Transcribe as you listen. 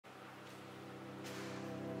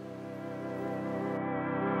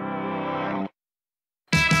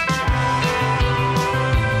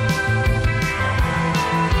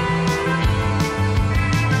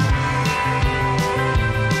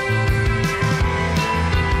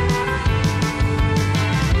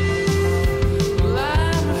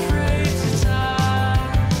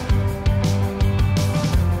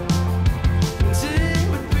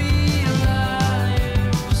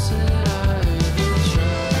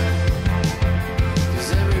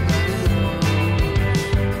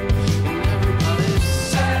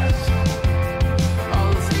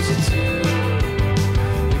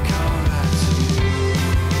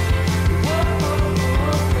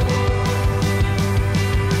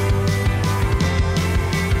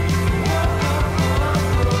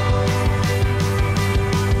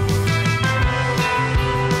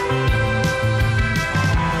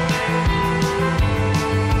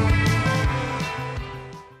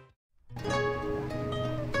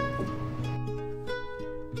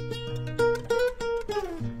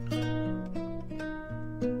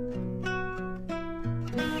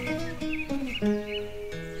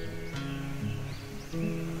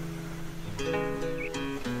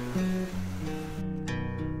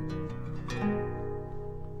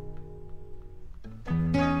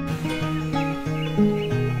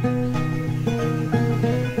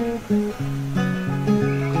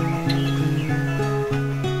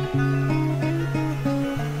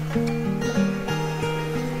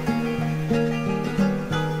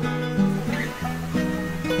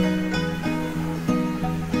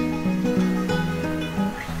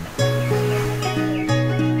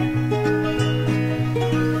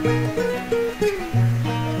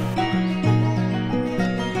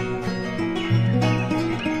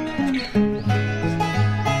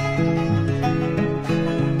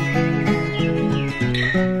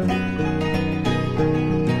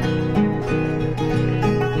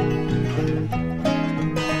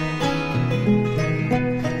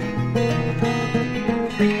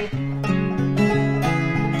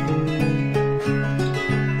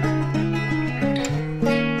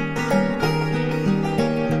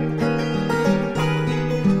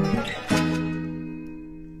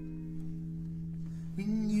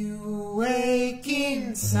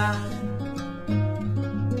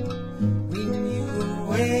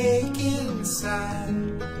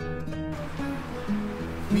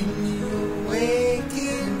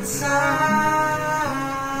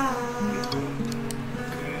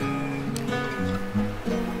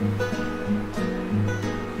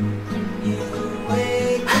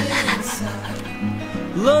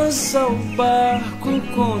Lança o barco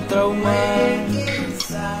contra o mar,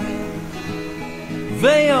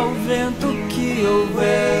 venha o vento que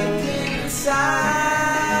houver,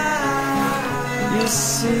 e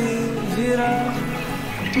se virar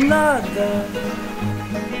nada,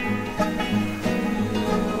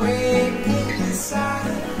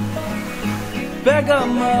 pega a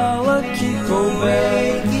mala que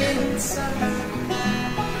couber,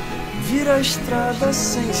 vira a estrada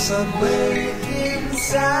sem saber,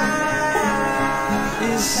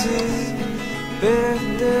 e se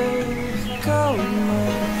perder, calma,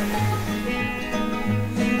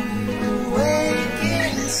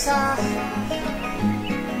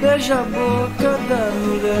 beija a boca da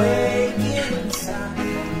mulher,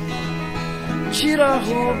 tira a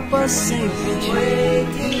roupa sem pedir,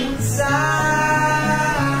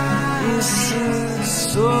 e se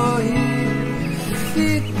sorrir,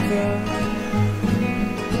 fica.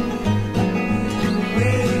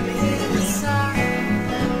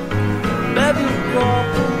 Bebe um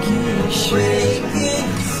copo que enche,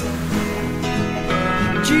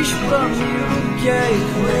 diz pra mim o que é ir,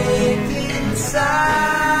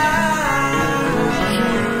 que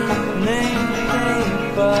nem tem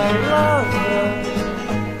palavra.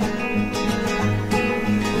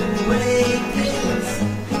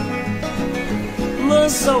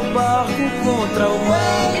 Lança o barco contra o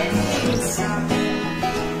mar,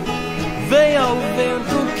 venha o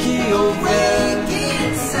vento que houver,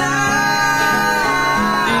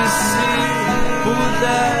 e se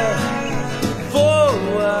puder,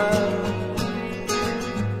 voa.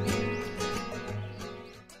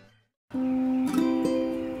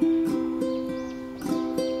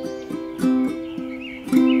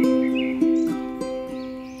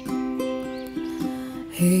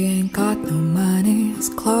 He ain't got no money, his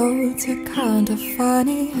clothes are kinda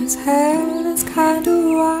funny, his hair is kinda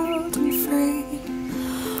wild and free.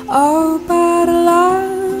 Oh, but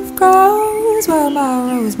love grows where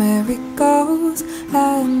my rosemary goes,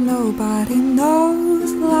 and nobody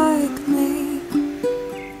knows like me.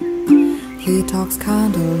 He talks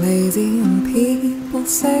kinda lazy, and people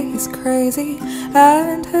say he's crazy,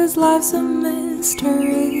 and his life's a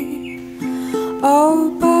mystery.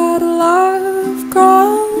 Oh, but love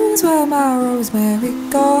grows where my rosemary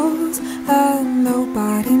goes, and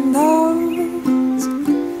nobody knows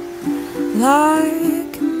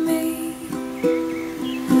like me.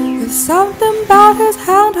 There's something about his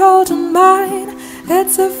hand holding mine,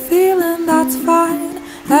 it's a feeling that's fine,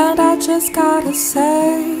 and I just gotta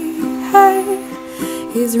say, hey,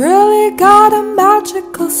 he's really got a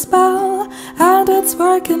magical spell, and it's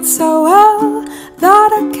working so well that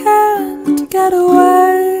I can't get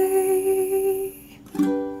away.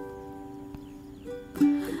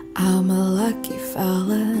 I'm a lucky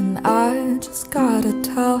fella, and I just gotta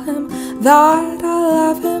tell him that I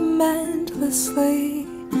love him endlessly,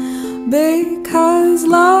 because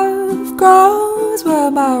love grows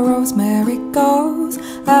where my rosemary goes,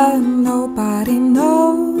 and nobody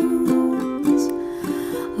knows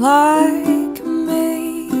like me.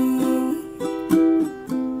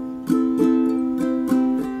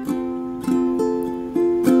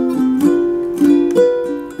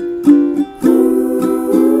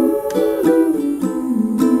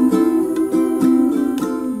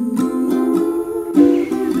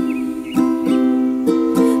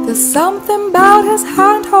 something about his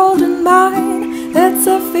hand holding mine. It's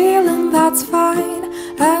a feeling that's fine,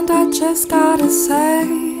 and I just gotta say,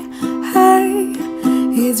 hey,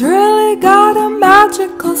 he's really got a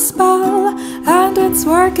magical spell, and it's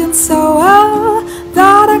working so well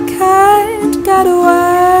that I can't get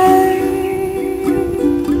away.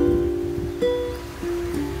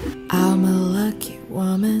 I'm a lucky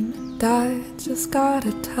woman, and I just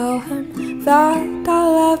gotta tell him that I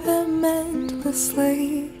love him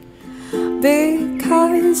endlessly,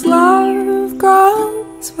 because love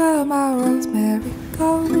grows where my rosemary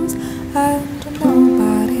goes, and